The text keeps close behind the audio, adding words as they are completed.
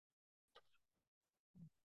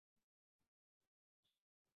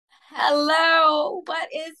Hello, what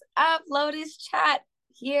is up, Lotus Chat?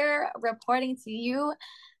 Here reporting to you.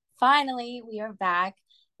 Finally, we are back.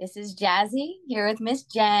 This is Jazzy here with Miss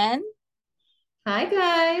Jen. Hi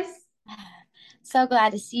guys. So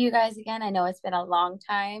glad to see you guys again. I know it's been a long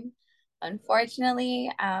time. Unfortunately,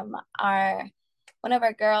 our one of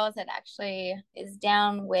our girls that actually is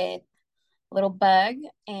down with a little bug,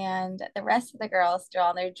 and the rest of the girls still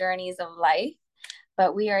on their journeys of life.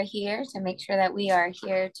 But we are here to make sure that we are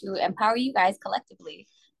here to empower you guys collectively.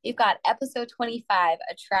 You've got episode 25,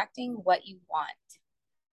 Attracting What You Want.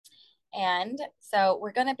 And so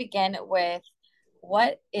we're going to begin with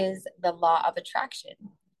what is the law of attraction?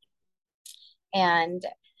 And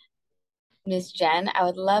Ms. Jen, I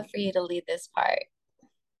would love for you to lead this part.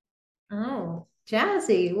 Oh,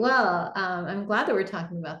 Jazzy. Well, I'm glad that we're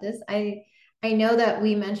talking about this. I know that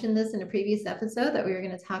we mentioned this in a previous episode that we were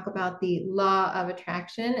going to talk about the law of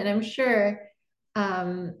attraction, and I'm sure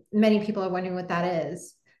many people are wondering what that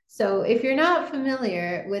is. So, if you're not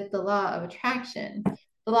familiar with the law of attraction,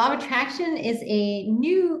 the law of attraction is a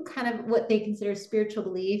new kind of what they consider spiritual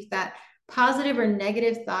belief that positive or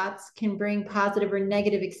negative thoughts can bring positive or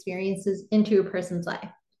negative experiences into a person's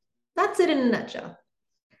life. That's it in a nutshell.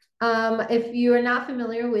 If you are not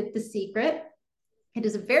familiar with The Secret, it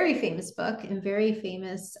is a very famous book and very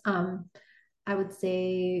famous, I would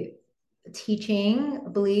say,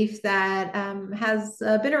 teaching belief that has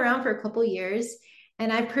been around for a couple years.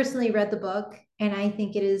 And I personally read the book, and I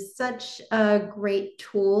think it is such a great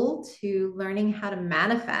tool to learning how to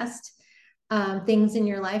manifest things in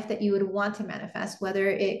your life that you would want to manifest, whether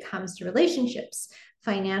it comes to relationships,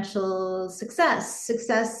 financial success,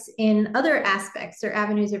 success in other aspects or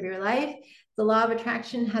avenues of your life. The Law of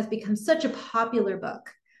Attraction has become such a popular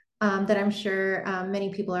book that I'm sure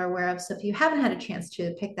many people are aware of. So if you haven't had a chance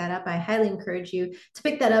to pick that up, I highly encourage you to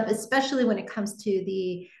pick that up, especially when it comes to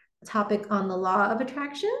the topic on the law of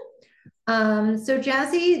attraction. So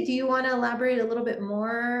Jazzy, do you want to elaborate a little bit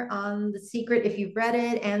more on The Secret if you've read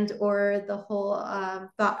it and or the whole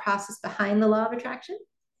thought process behind the law of attraction?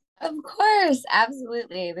 Of course,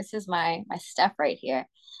 absolutely. This is my stuff right here.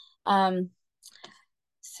 Um,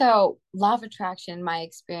 So, law of attraction, my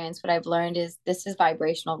experience, what I've learned is this is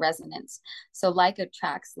vibrational resonance. So, like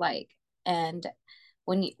attracts like. And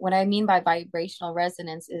what I mean by vibrational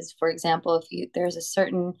resonance is, for example, if you there's a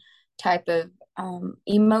certain type of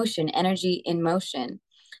emotion, energy in motion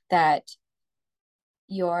that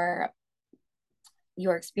you're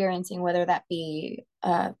you're experiencing, whether that be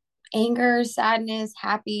anger, sadness,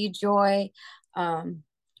 happy, joy, um,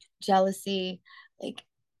 jealousy, like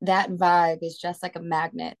that vibe is just like a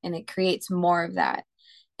magnet and it creates more of that.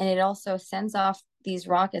 And it also sends off these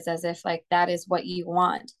rockets as if like that is what you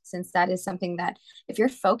want, since that is something that if your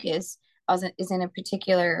focus is in a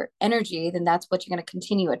particular energy, then that's what you're going to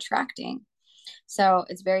continue attracting. So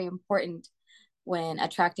it's very important when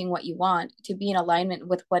attracting what you want to be in alignment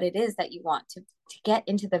with what it is that you want to get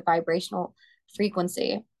into the vibrational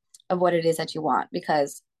frequency of what it is that you want,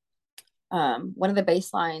 because one of the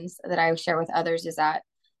baselines that I share with others is that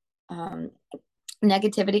um,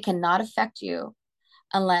 negativity cannot affect you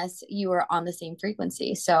unless you are on the same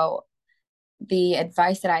frequency. So the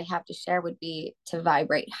advice that I have to share would be to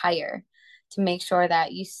vibrate higher, to make sure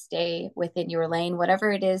that you stay within your lane,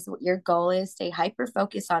 whatever it is, what your goal is, stay hyper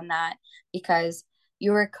focused on that, because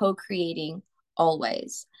you are co creating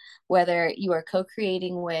always. Whether you are co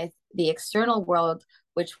creating with the external world,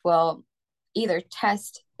 which will either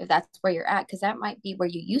test if that's where you're at, because that might be where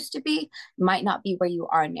you used to be, might not be where you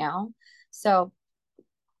are now. So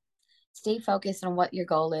stay focused on what your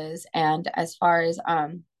goal is. And as far as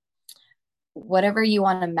whatever you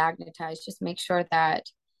want to magnetize, just make sure that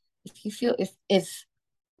if you feel if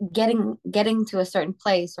getting to a certain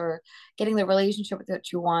place or getting the relationship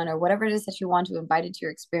that you want or whatever it is that you want to invite into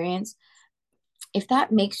your experience, if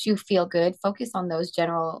that makes you feel good, focus on those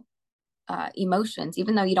general emotions,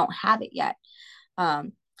 even though you don't have it yet.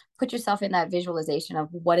 um, Put yourself in that visualization of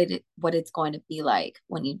what it's going to be like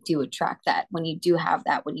when you do attract that, when you do have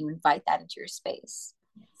that, when you invite that into your space.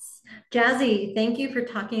 Jazzy, thank you for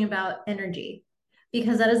talking about energy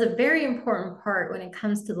because that is a very important part when it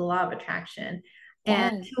comes to the law of attraction.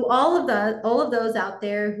 And Yes. to all of those out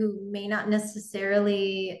there who may not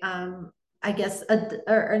necessarily, I guess,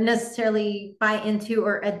 or necessarily buy into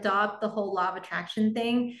or adopt the whole law of attraction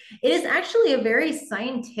thing, it is actually a very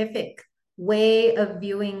scientific way of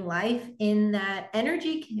viewing life in that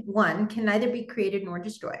energy, one, can neither be created nor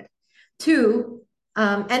destroyed. Two,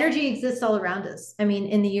 energy exists all around us. I mean,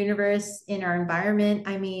 in the universe, in our environment.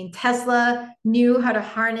 I mean, Tesla knew how to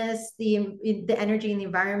harness the energy in the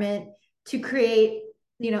environment to create,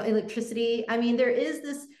 electricity. I mean, there is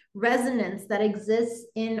this resonance that exists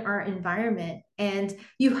in our environment. And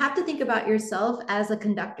you have to think about yourself as a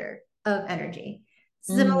conductor of energy,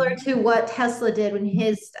 similar Mm. to what Tesla did in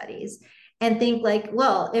his studies. And think like,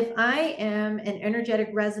 well, if I am an energetic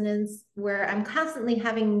resonance where I'm constantly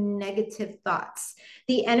having negative thoughts,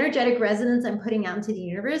 the energetic resonance I'm putting out into the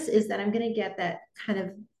universe is that I'm going to get that kind of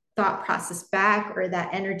thought process back or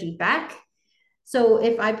that energy back. So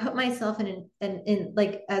if I put myself in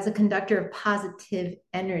like as a conductor of positive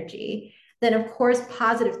energy, then of course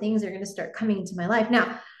positive things are going to start coming into my life.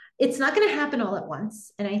 Now, it's not going to happen all at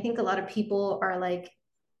once, and I think a lot of people are like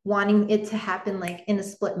wanting it to happen like in a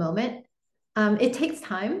split moment. It takes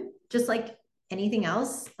time, just like anything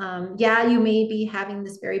else. Yeah, you may be having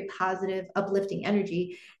this very positive, uplifting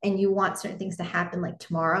energy, and you want certain things to happen like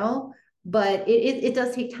tomorrow, but it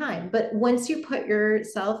does take time. But once you put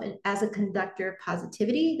yourself in, as a conductor of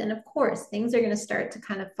positivity, then of course things are going to start to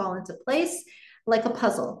kind of fall into place like a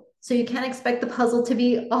puzzle. So you can't expect the puzzle to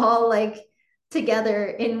be all like together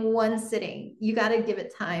in one sitting. You got to give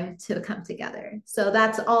it time to come together. So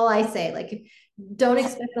that's all I say. Like, don't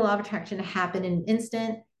expect the law of attraction to happen in an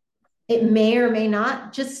instant. It may or may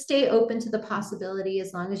not. Just stay open to the possibility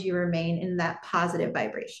as long as you remain in that positive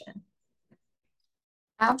vibration.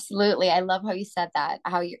 Absolutely. I love how you said that,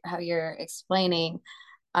 how you're explaining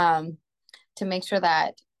um, to make sure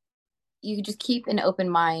that you just keep an open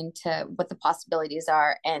mind to what the possibilities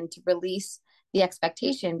are and to release the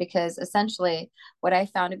expectation, because essentially what I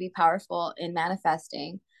found to be powerful in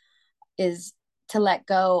manifesting is to let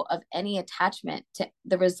go of any attachment to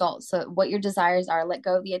the results. So what your desires are, let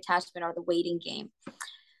go of the attachment or the waiting game.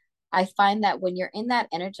 I find that when you're in that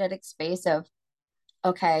energetic space of,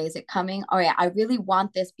 okay, is it coming? Oh yeah, I really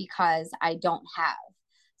want this because I don't have.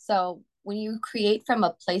 So when you create from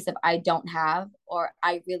a place of I don't have or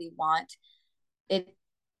I really want, it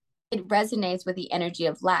it resonates with the energy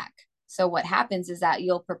of lack. So what happens is that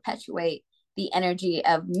you'll perpetuate the energy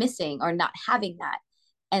of missing or not having that.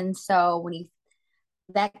 And so when you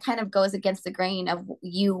that kind of goes against the grain of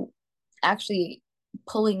you actually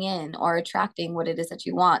pulling in or attracting what it is that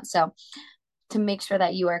you want. So to make sure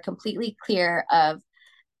that you are completely clear of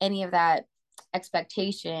any of that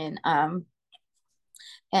expectation,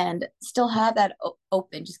 and still have that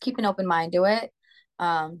open, just keep an open mind to it.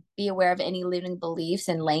 Be aware of any limiting beliefs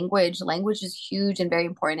and language is huge and very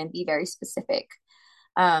important, and be very specific.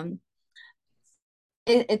 um,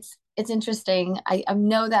 it's interesting. I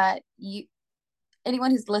know that you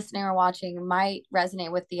anyone who's listening or watching might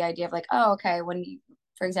resonate with the idea of like, oh, okay, when you,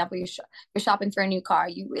 for example, you're shopping for a new car,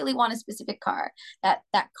 you really want a specific car. That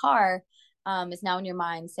car is now in your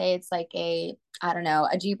mind. Say it's like a, I don't know,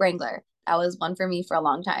 a Jeep Wrangler. That was one for me for a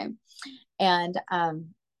long time. And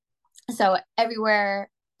so everywhere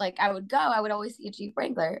like I would go, I would always see a Jeep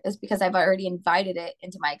Wrangler, is because I've already invited it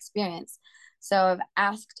into my experience. So I've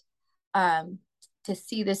asked um, to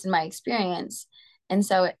see this in my experience, and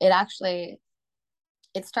so it actually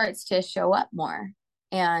it starts to show up more.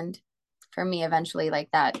 And for me, eventually, like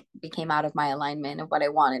that became out of my alignment of what I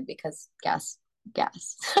wanted, because gas.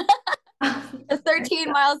 The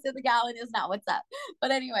 13 miles to the gallon is not what's up.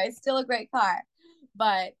 But anyway, still a great car.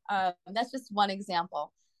 But that's just one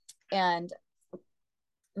example. And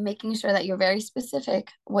making sure that you're very specific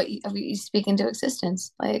what you speak into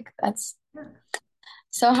existence. Like that's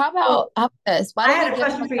so. How about this? Why I don't you had a give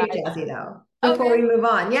question them for a you, guide? Jazzy, though, before we Okay, move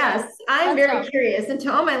on. yes, Yes, I'm let's very go. curious. And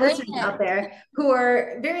to all my Bring listeners it. out there who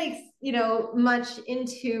are very, much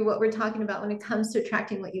into what we're talking about when it comes to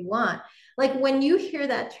attracting what you want, like when you hear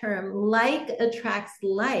that term, like attracts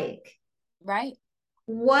like, Right.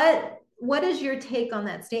 what is your take on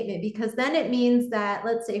that statement? Because then it means that,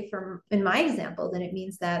 let's say, from in my example, then it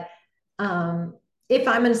means that um, if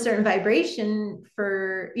I'm in a certain vibration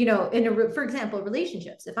for, for example,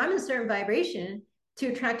 relationships, if I'm in a certain vibration to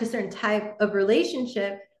attract a certain type of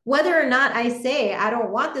relationship, whether or not I say I don't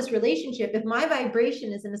want this relationship, if my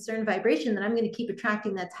vibration is in a certain vibration, then I'm going to keep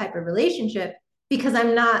attracting that type of relationship because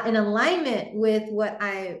I'm not in alignment with what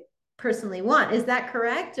I personally want. Is that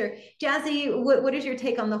correct? Or Jazzy, what is your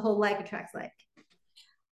take on the whole like attracts like?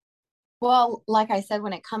 Well, like I said,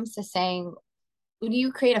 when it comes to saying, when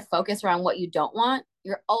you create a focus around what you don't want,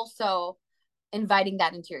 you're also inviting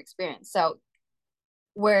that into your experience. So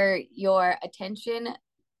where your attention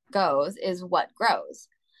goes is what grows.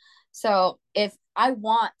 So if I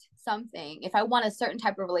want something, if I want a certain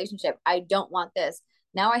type of relationship, I don't want this.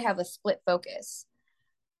 Now I have a split focus.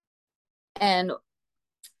 And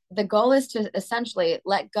the goal is to essentially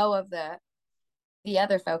let go of the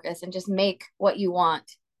other focus and just make what you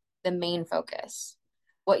want the main focus.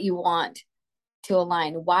 What you want to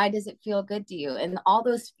align? Why does it feel good to you? And all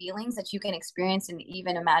those feelings that you can experience and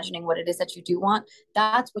even imagining what it is that you do want,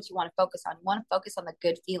 that's what you want to focus on. You want to focus on the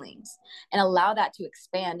good feelings and allow that to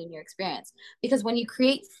expand in your experience. Because when you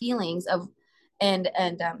create feelings of and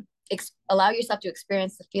allow yourself to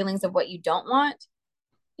experience the feelings of what you don't want,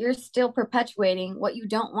 you're still perpetuating what you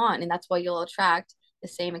don't want. And that's why you'll attract the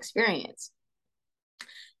same experience.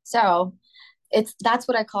 So that's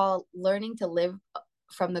what I call learning to live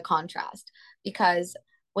from the contrast, because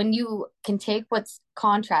when you can take what's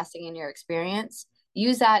contrasting in your experience,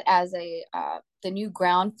 use that as a the new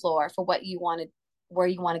ground floor for what you want to where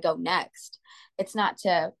you want to go next. It's not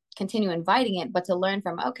to continue inviting it, but to learn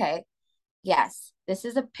from, okay, yes, this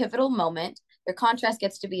is a pivotal moment. Your contrast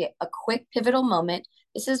gets to be a quick pivotal moment.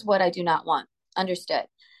 This is what I do not want. Understood.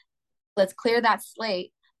 Let's clear that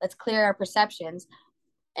slate. Let's clear our perceptions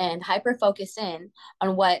and hyper focus in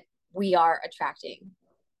on what we are attracting.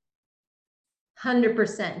 100%.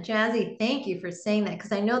 Jazzy, thank you for saying that,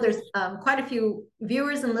 because I know there's quite a few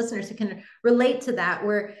viewers and listeners who can relate to that.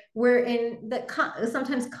 We're in the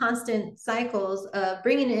sometimes constant cycles of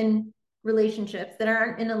bringing in relationships that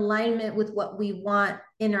aren't in alignment with what we want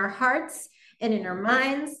in our hearts and in our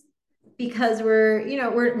minds, because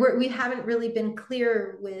we haven't really been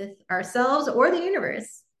clear with ourselves or the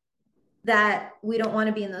universe that we don't want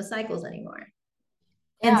to be in those cycles anymore.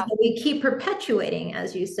 And so Yeah. we keep perpetuating,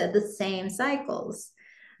 as you said, the same cycles.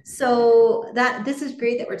 So that this is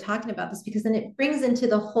great that we're talking about this, because then it brings into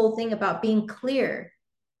the whole thing about being clear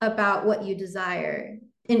about what you desire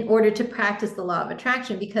in order to practice the law of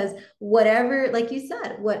attraction. Because whatever, like you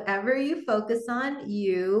said, whatever you focus on,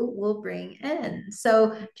 you will bring in.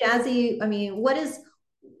 So, Jazzy, I mean,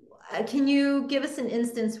 can you give us an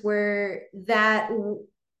instance where that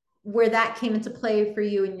came into play for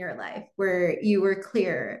you in your life, where you were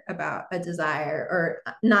clear about a desire,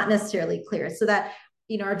 or not necessarily clear, so that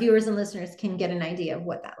our viewers and listeners can get an idea of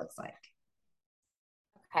what that looks like?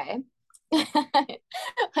 Okay.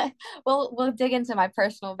 We'll dig into my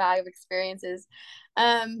personal value of experiences.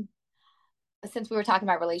 Um, since we were talking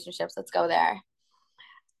about relationships, let's go there.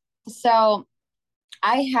 So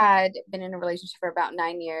I had been in a relationship for about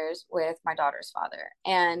 9 years with my daughter's father.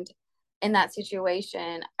 And in that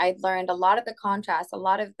situation, I learned a lot of the contrast, a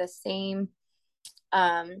lot of the same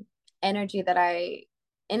um, energy that I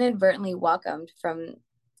inadvertently welcomed from,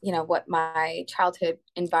 what my childhood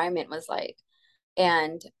environment was like.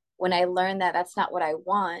 And when I learned that that's not what I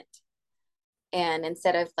want, and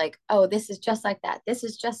instead of like, oh, this is just like that, this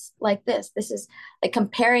is just like this is like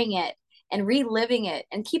comparing it and reliving it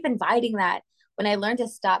and keep inviting that. When I learned to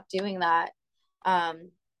stop doing that,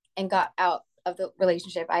 and got out of the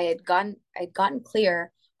relationship, I'd gotten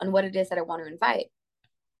clear on what it is that I want to invite.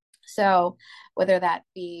 So whether that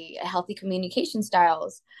be a healthy communication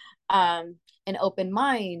styles, an open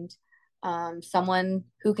mind, someone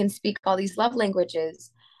who can speak all these love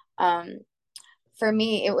languages, um, for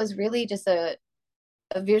me, it was really just a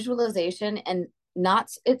visualization, and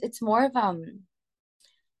it's more of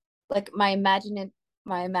like my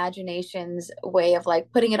imagination's way of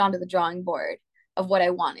like putting it onto the drawing board of what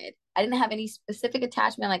I wanted. I didn't have any specific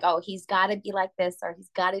attachment, like, oh, he's got to be like this or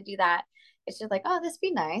he's got to do that. It's just like, oh, this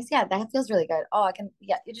be nice. Yeah, that feels really good. Oh, I can,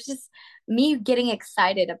 yeah. It's just me getting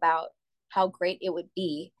excited about how great it would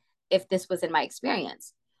be if this was in my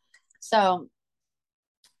experience. So,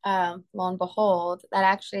 lo and behold, that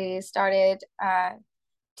actually started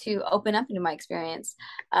to open up into my experience.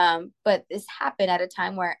 But this happened at a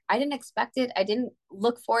time where I didn't expect it. I didn't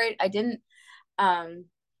look for it. Um,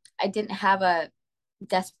 I didn't have a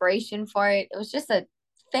desperation for it. It was just a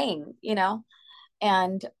thing.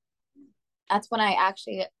 And that's when I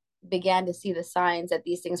actually began to see the signs that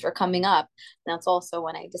these things were coming up. And that's also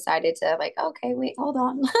when I decided to like, okay, wait, hold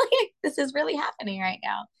on. This is really happening right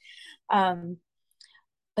now. Um,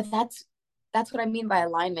 but that's what I mean by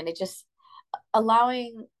alignment. It just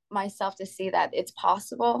allowing myself to see that it's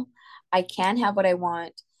possible. I can have what I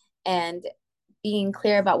want, and being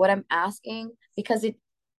clear about what I'm asking, because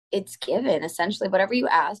it's given. Essentially, whatever you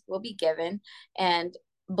ask will be given, and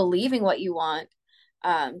believing what you want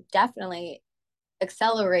definitely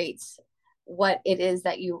accelerates what it is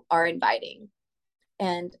that you are inviting.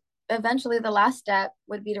 And eventually, the last step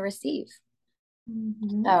would be to receive.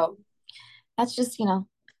 Mm-hmm. So that's just,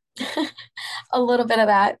 a little bit of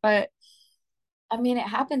that. But I mean, it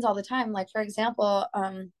happens all the time. Like, for example,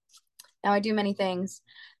 now I do many things.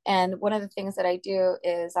 And one of the things that I do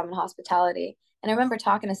is I'm in hospitality. And I remember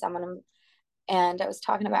talking to someone, and I was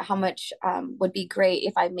talking about how much would be great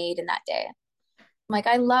if I made in that day. I'm like,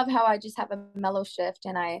 I love how I just have a mellow shift,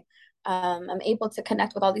 and I I'm able to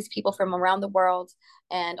connect with all these people from around the world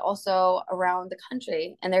and also around the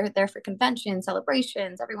country. And they're there for conventions,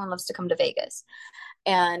 celebrations. Everyone loves to come to Vegas.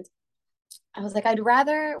 And I was like, I'd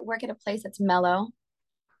rather work at a place that's mellow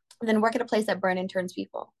than work at a place that burn and turns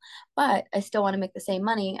people. But I still want to make the same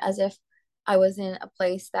money as if I was in a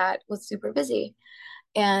place that was super busy.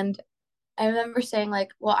 And I remember saying like,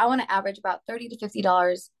 well, I want to average about $30 to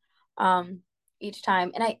 $50 um each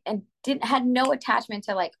time. And I didn't had no attachment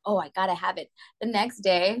to like, oh, I gotta have it. The next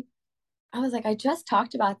day, I was like, I just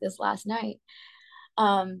talked about this last night.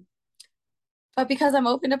 Um, but because I'm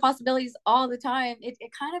open to possibilities all the time, it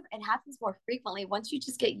kind of it happens more frequently once you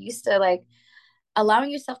just get used to like allowing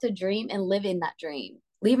yourself to dream and live in that dream.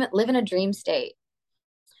 Live in a dream state.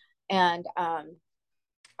 And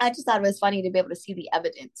I just thought it was funny to be able to see the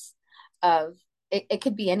evidence of it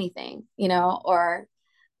could be anything, or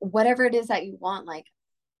whatever it is that you want, like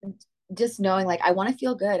just knowing like I want to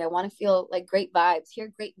feel good. I want to feel like great vibes,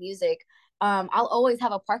 hear great music. I'll always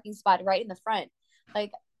have a parking spot right in the front.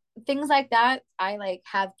 Like things like that, I like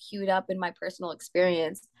have queued up in my personal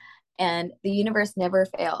experience and the universe never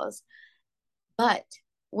fails. But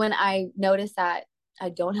when I notice that I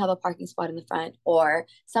don't have a parking spot in the front or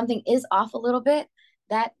something is off a little bit,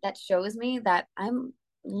 that shows me that I'm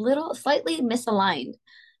little slightly misaligned.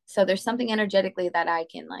 So there's something energetically that I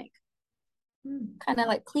can like Hmm. kind of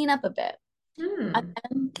like clean up a bit. Hmm.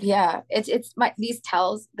 Yeah, it's my these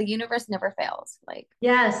tells the universe never fails. Like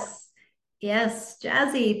Yes. Yes,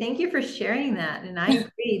 Jazzy, thank you for sharing that. And I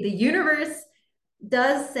agree. The universe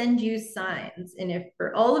does send you signs. And if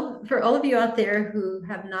for all of you out there who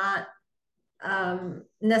have not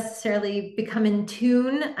necessarily become in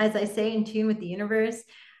tune, as I say, in tune with the universe,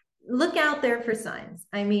 look out there for signs.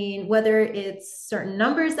 I mean, whether it's certain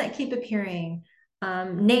numbers that keep appearing,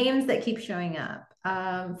 names that keep showing up,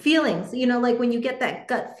 feelings, like when you get that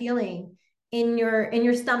gut feeling in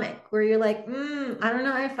your stomach where you're like, I don't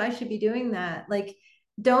know if I should be doing that. Like,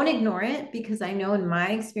 don't ignore it, because I know in my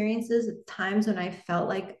experiences, at times when I felt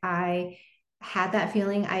like I had that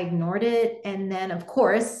feeling, I ignored it. And then, of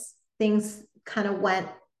course, things kind of went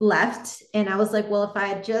left. And I was like, well, if I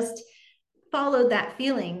had just followed that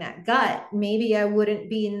feeling, that gut, maybe I wouldn't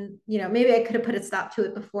be maybe I could have put a stop to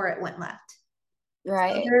it before it went left. So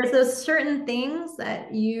right, there's those certain things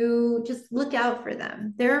that you just look out for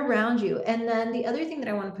them. They're around you. And then the other thing that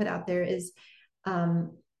I want to put out there is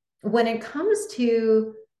um, when it comes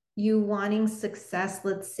to you wanting success,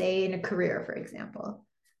 let's say in a career, for example,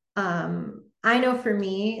 I know for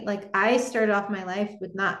me, like I started off my life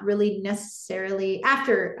with not really necessarily,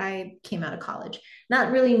 after I came out of college,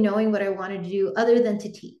 not really knowing what I wanted to do other than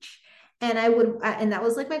to teach. And that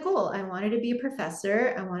was like my goal. I wanted to be a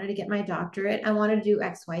professor. I wanted to get my doctorate. I wanted to do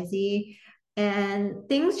XYZ. And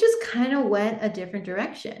things just kind of went a different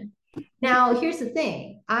direction. Now, here's the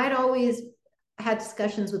thing. I'd always had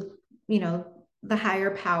discussions with, the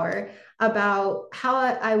higher power about how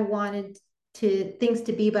I wanted to things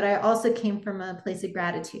to be, but I also came from a place of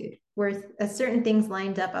gratitude where as certain things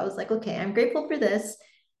lined up, I was like, okay, I'm grateful for this.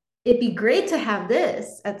 It'd be great to have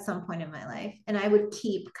this at some point in my life. And I would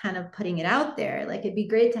keep kind of putting it out there. Like, it'd be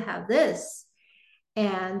great to have this.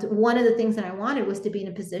 And one of the things that I wanted was to be in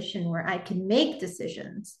a position where I could make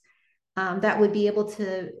decisions that would be able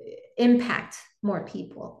to impact more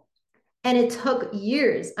people. And it took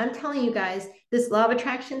years. I'm telling you guys, this law of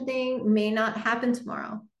attraction thing may not happen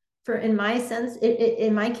tomorrow. For in my sense,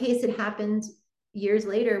 in my case, it happened years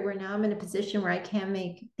later, where now I'm in a position where I can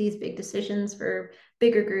make these big decisions for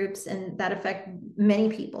bigger groups and that affect many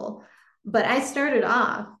people. But I started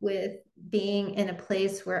off with being in a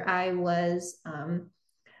place where I was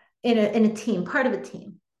in a team, part of a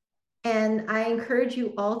team. And I encourage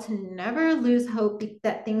you all to never lose hope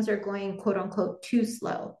that things are going, quote unquote, too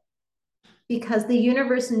slow, because the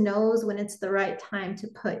universe knows when it's the right time to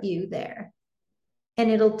put you there, and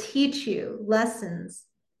it'll teach you lessons.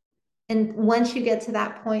 And once you get to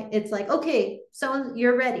that point, it's like, okay, so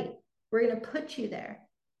you're ready. We're going to put you there.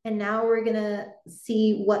 And now we're going to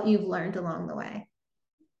see what you've learned along the way.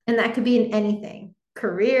 And that could be in anything: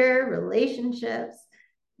 career, relationships.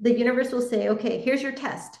 The universe will say, okay, here's your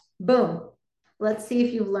test. Boom. Let's see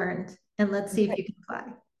if you've learned, and let's see if you can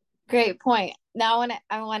fly. great point. Now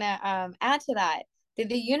I want to add to that. Did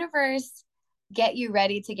the universe get you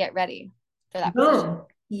ready to get ready for that position? Boom.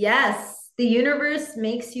 Yes. The universe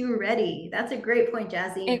makes you ready. That's a great point,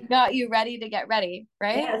 Jazzy. It got you ready to get ready,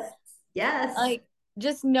 right? Yes. Yes. Like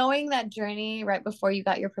just knowing that journey right before you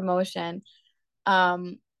got your promotion,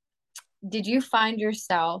 um, did you find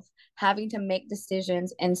yourself having to make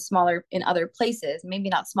decisions in other places, maybe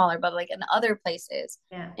not smaller, but like in other places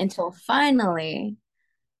Yeah. until finally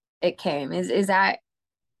it came. Is that,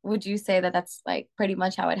 would you say that that's like pretty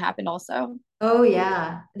much how it happened also? Oh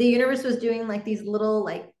yeah. The universe was doing like these little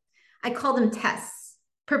like I call them tests,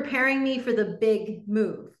 preparing me for the big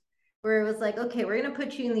move. Where it was like, okay, we're going to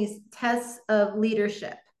put you in these tests of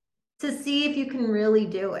leadership to see if you can really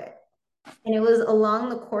do it. And it was along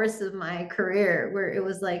the course of my career where it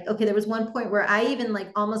was like, okay, there was one point where I even like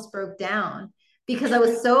almost broke down because I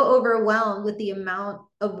was so overwhelmed with the amount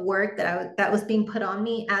of work that was being put on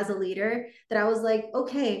me as a leader that I was like,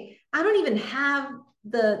 okay, I don't even have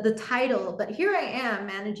the title, but here I am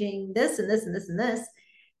managing this and this and this and this.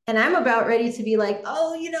 And I'm about ready to be like,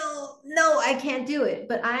 oh, no, I can't do it.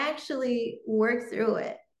 But I actually worked through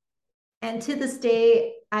it. And to this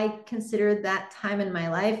day, I consider that time in my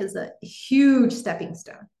life as a huge stepping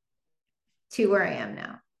stone to where I am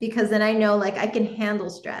now. Because then I know like I can handle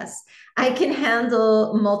stress. I can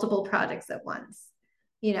handle multiple projects at once.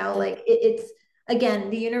 Like it's again,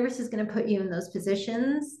 the universe is going to put you in those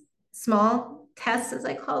positions, small tests, as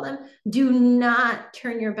I call them. Do not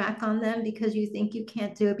turn your back on them because you think you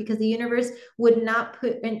can't do it, because the universe would not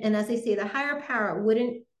put, and as they say, the higher power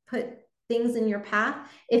wouldn't put things in your path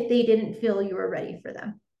if they didn't feel you were ready for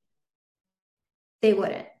them. They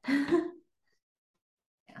wouldn't.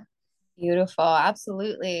 Yeah. Beautiful,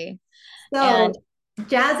 absolutely. And So,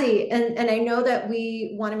 Jazzy, and I know that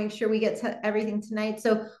we want to make sure we get to everything tonight.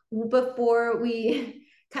 So before we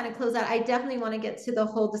kind of close out, I definitely want to get to the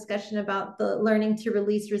whole discussion about the learning to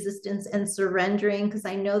release resistance and surrendering, because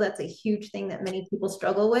I know that's a huge thing that many people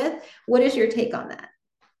struggle with. What is your take on that?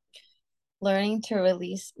 learning to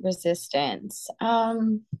release resistance.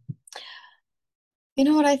 You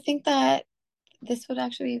know what? I think that this would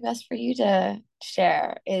actually be best for you to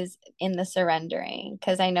share is in the surrendering,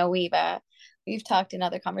 because I know we've talked in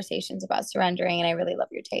other conversations about surrendering, and I really love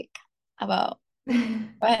your take about. Go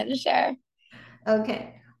ahead and share.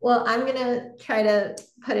 Okay. Well, I'm gonna try to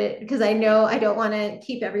put it because I know I don't want to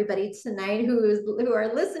keep everybody tonight who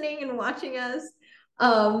are listening and watching us.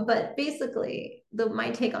 But basically, my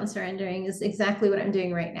take on surrendering is exactly what I'm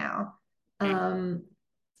doing right now. Um,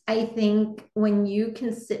 I think when you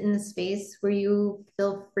can sit in a space where you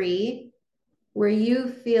feel free, where you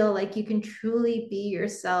feel like you can truly be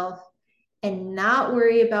yourself and not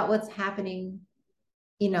worry about what's happening,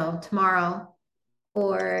 tomorrow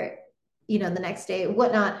or the next day,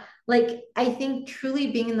 whatnot. Like I think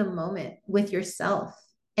truly being in the moment with yourself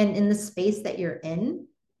and in the space that you're in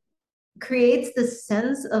creates this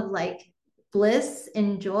sense of like bliss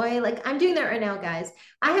and joy. Like I'm doing that right now, guys.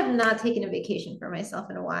 I have not taken a vacation for myself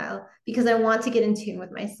in a while because I want to get in tune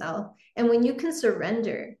with myself. And when you can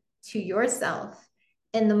surrender to yourself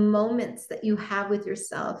and the moments that you have with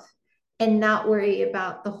yourself and not worry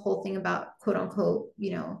about the whole thing about quote unquote,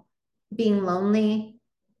 being lonely,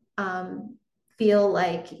 um, feel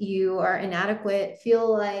like you are inadequate,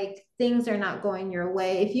 feel like things are not going your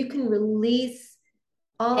way, if you can release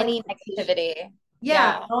all Any expectation, negativity.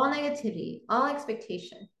 yeah, Yeah. all negativity, all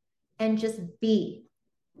expectation, and just be.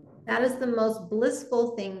 That is the most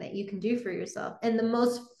blissful thing that you can do for yourself and the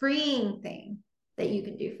most freeing thing that you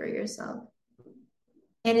can do for yourself.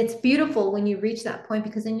 And it's beautiful when you reach that point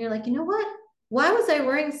because then you're like, you know what? Why was I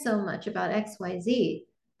worrying so much about XYZ?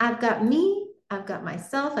 I've got me, I've got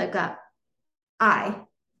myself, I've got I.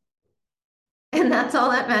 And that's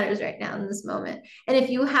all that matters right now in this moment. And if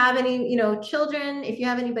you have any children, if you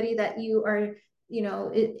have anybody that you are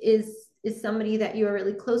is somebody that you are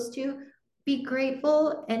really close to, be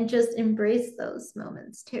grateful and just embrace those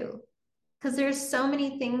moments too, because there's so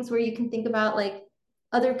many things where you can think about like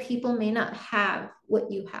other people may not have what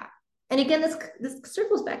you have. And again, this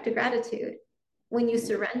circles back to gratitude. When you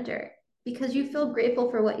surrender, because you feel grateful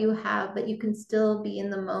for what you have, but you can still be in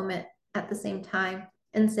the moment at the same time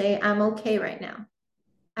and say, I'm okay right now.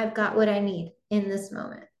 I've got what I need in this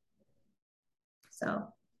moment. So,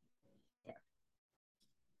 yeah.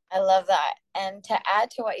 I love that. And to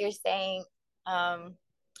add to what you're saying, um,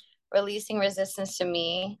 releasing resistance to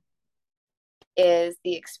me is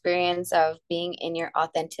the experience of being in your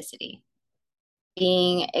authenticity,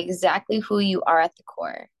 being exactly who you are at the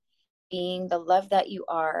core, being the love that you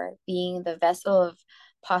are, being the vessel of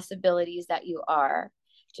possibilities that you are,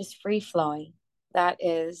 just free flowing. That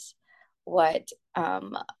is what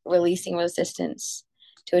releasing resistance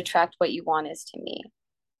to attract what you want is to me.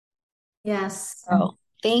 Yes. So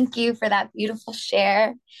thank you for that beautiful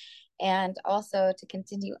share. And also to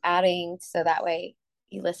continue adding so that way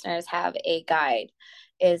you listeners have a guide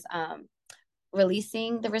is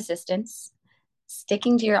releasing the resistance,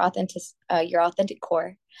 sticking to your authentic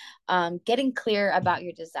core, getting clear about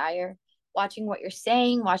your desire, watching what you're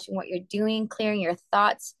saying, watching what you're doing, clearing your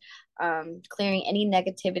thoughts, clearing any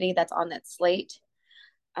negativity that's on that slate.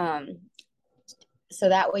 Um, so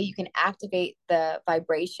that way you can activate the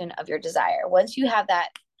vibration of your desire. Once you have that,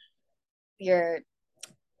 your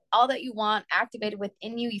all that you want activated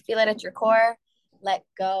within you, you feel it at your core, let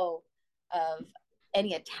go of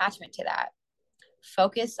any attachment to that.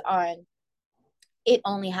 Focus on it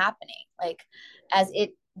only happening, like as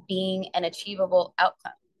it being an achievable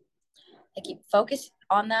outcome. Like you focus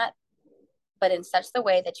on that, but in such the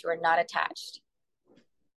way that you are not attached.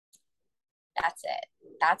 That's it.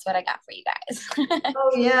 That's what I got for you guys.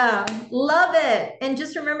 Oh, yeah. Love it. And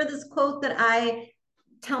just remember this quote that I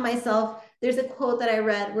tell myself. There's a quote that I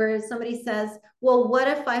read where somebody says, well, what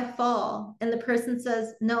if I fall? And the person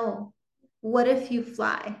says, no, what if you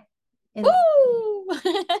fly? And Woo!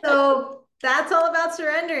 so that's all about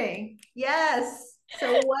surrendering. Yes.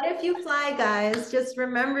 So what if you fly, guys? Just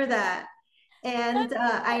remember that. And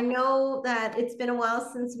I know that it's been a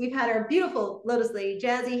while since we've had our beautiful Lotus Lady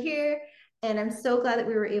Jazzy here. And I'm so glad that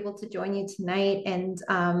we were able to join you tonight and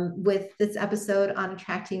with this episode on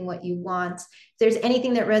attracting what you want. If there's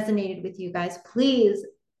anything that resonated with you guys, please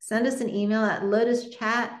send us an email at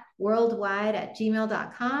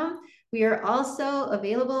lotuschatworldwide@gmail.com. We are also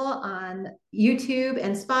available on YouTube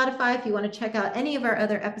and Spotify if you want to check out any of our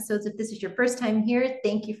other episodes. If this is your first time here,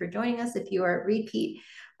 thank you for joining us. If you are a repeat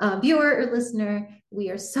viewer or listener, we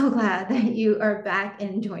are so glad that you are back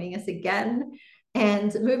and joining us again.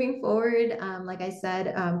 And moving forward, like I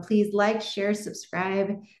said, please like, share,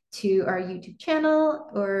 subscribe to our YouTube channel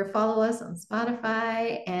or follow us on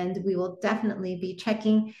Spotify. And we will definitely be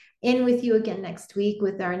checking in with you again next week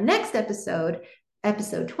with our next episode,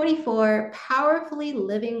 episode 24, Powerfully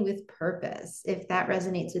Living with Purpose. If that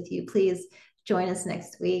resonates with you, please join us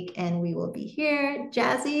next week and we will be here.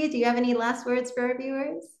 Jazzy, do you have any last words for our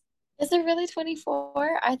viewers? Is it really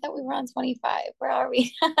 24? I thought we were on 25. Where are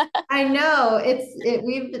we? I know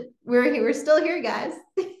we're still here, guys.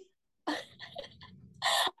 I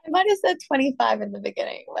might have said 25 in the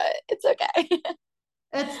beginning, but it's okay.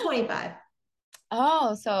 It's 25.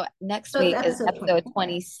 Oh, so next So it's week is episode episode 20.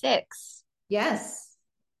 26. Yes.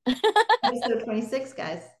 Episode 26,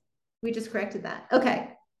 guys. We just corrected that. Okay.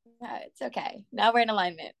 Yeah, it's okay. Now we're in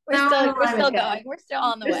alignment. We're Now still we're in we're alignment, still guys. going. We're still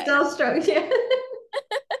on the We're way. still strong. Yeah.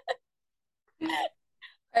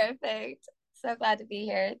 Perfect. So glad to be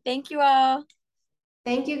here. Thank you all.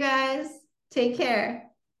 Thank you, guys. Take care.